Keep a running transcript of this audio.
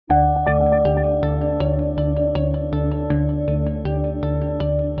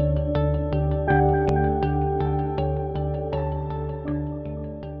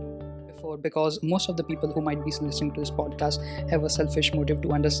because most of the people who might be listening to this podcast have a selfish motive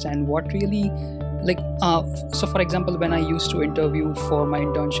to understand what really, like so for example, when I used to interview for my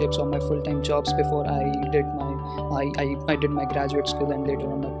internships or my full-time jobs before I did my graduate school and later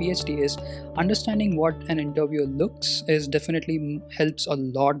on my PhD, is understanding what an interviewer looks is definitely helps a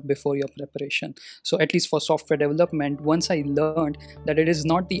lot before your preparation. So at least for software development, once I learned that it is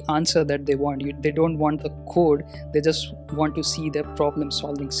not the answer that they want, they don't want the code, they just want to see their problem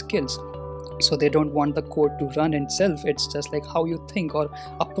solving skills. So they don't want the code to run itself, it's just like how you think or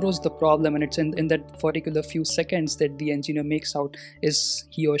approach the problem, and it's in that particular few seconds that the engineer makes out is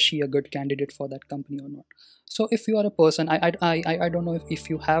he or she a good candidate for that company or not. So if you are a person, I don't know if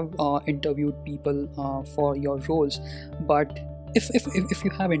you have interviewed people for your roles, but if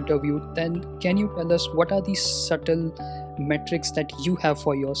you have interviewed, then can you tell us what are these subtle metrics that you have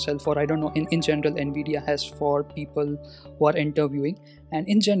for yourself, or I don't know, in general Nvidia has for people who are interviewing? And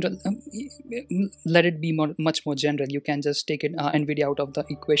in general, let it be much more general, you can just take it Nvidia out of the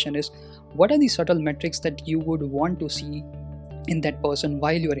equation, is what are the subtle metrics that you would want to see in that person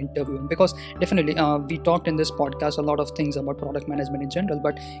while you are interviewing? Because definitely we talked in this podcast a lot of things about product management in general,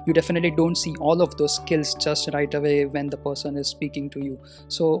 but you definitely don't see all of those skills just right away when the person is speaking to you.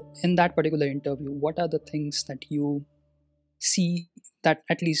 So in that particular interview, what are the things that you see that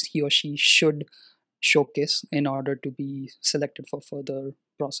at least he or she should showcase in order to be selected for further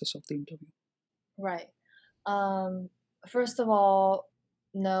process of the interview? Right. Um, First of all,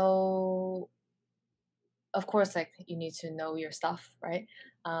 know, of course, like you need to know your stuff, right?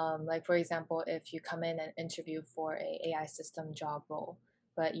 Like for example, if you come in and interview for a AI system job role,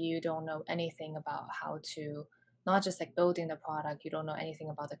 but you don't know anything about how to, not just like building the product, you don't know anything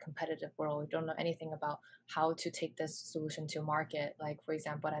about the competitive world, you don't know anything about how to take this solution to market. Like for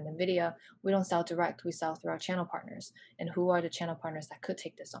example, at Nvidia, we don't sell direct, we sell through our channel partners. And who are the channel partners that could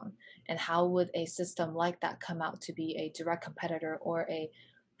take this on? And how would a system like that come out to be a direct competitor or a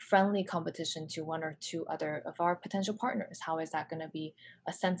friendly competition to one or two other of our potential partners? How is that going to be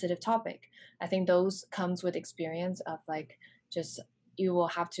a sensitive topic? I think those comes with experience of like, just you will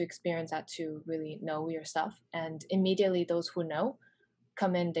have to experience that to really know your stuff. And immediately those who know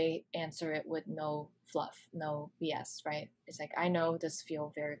come in, they answer it with no fluff, no BS, right? It's like, I know this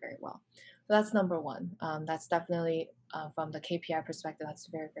field very, very well. So that's number one. That's definitely from the KPI perspective, that's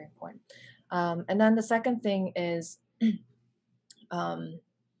very, very important. And then the second thing is, um,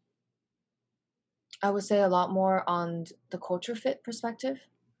 I would say a lot more on the culture fit perspective.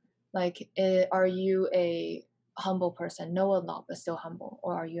 Like, are you a humble person, know a lot but still humble,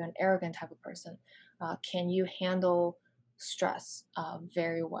 or are you an arrogant type of person? Can you handle stress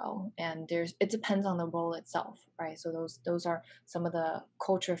very well? And it depends on the role itself, right? So those are some of the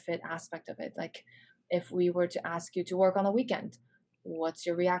culture fit aspect of it. Like, if we were to ask you to work on a weekend, what's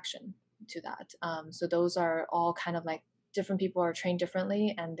your reaction to that? So those are all kind of like different people are trained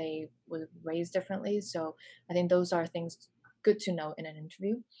differently and they were raised differently. So I think those are things good to know in an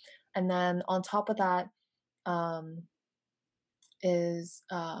interview. And then on top of that, um, is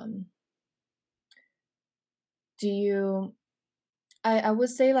do you? I would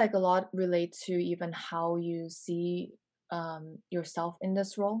say like a lot relates to even how you see yourself in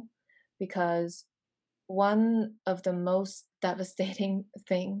this role, because one of the most devastating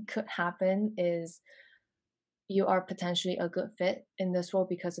thing could happen is you are potentially a good fit in this role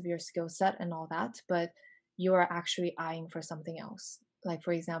because of your skill set and all that, but you are actually eyeing for something else. Like,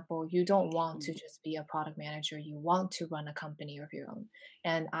 for example, you don't want to just be a product manager, you want to run a company of your own.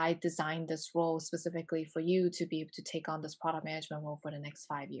 And I designed this role specifically for you to be able to take on this product management role for the next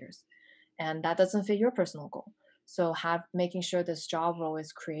 5 years. And that doesn't fit your personal goal. So, making sure this job role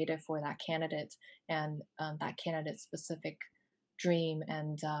is created for that candidate and that candidate specific dream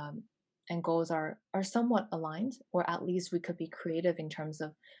and goals are somewhat aligned, or at least we could be creative in terms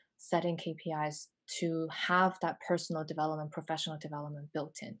of setting KPIs to have that personal development, professional development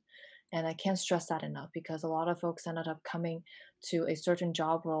built in. And I can't stress that enough, because a lot of folks ended up coming to a certain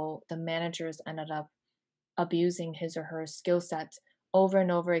job role, the managers ended up abusing his or her skill set over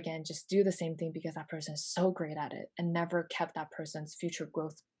and over again, just do the same thing because that person is so great at it, and never kept that person's future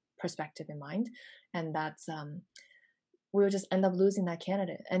growth perspective in mind. And that's we would just end up losing that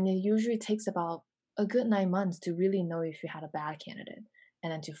candidate. And it usually takes about a good 9 months to really know if you had a bad candidate.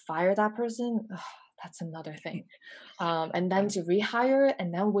 And then to fire that person, ugh, that's another thing. And then to rehire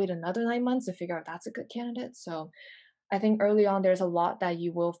and then wait another 9 months to figure out that's a good candidate. So I think early on there's a lot that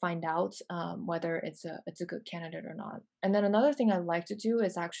you will find out whether it's a good candidate or not. And then another thing I like to do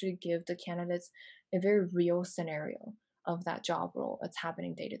is actually give the candidates a very real scenario of that job role that's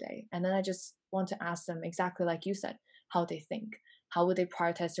happening day to day. And then I just want to ask them exactly like you said, how they think. how would they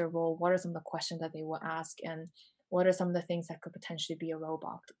prioritize their role, what are some of the questions that they will ask, and what are some of the things that could potentially be a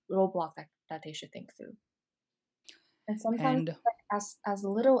roadblock that they should think through. And sometimes And like as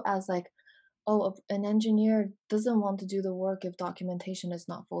little as like, oh, an engineer doesn't want to do the work if documentation is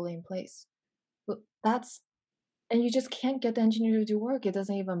not fully in place. But that's and you just can't get the engineer to do work. It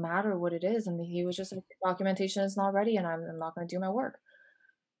doesn't even matter what it is. And he was just like, documentation is not ready, and I'm not going to do my work.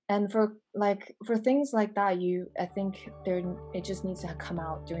 And for things like that, I think there it just needs to come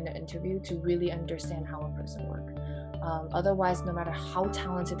out during the interview to really understand how a person works. Otherwise, no matter how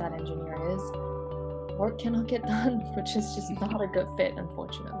talented that engineer is, work cannot get done, which is just not a good fit,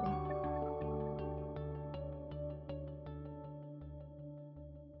 unfortunately.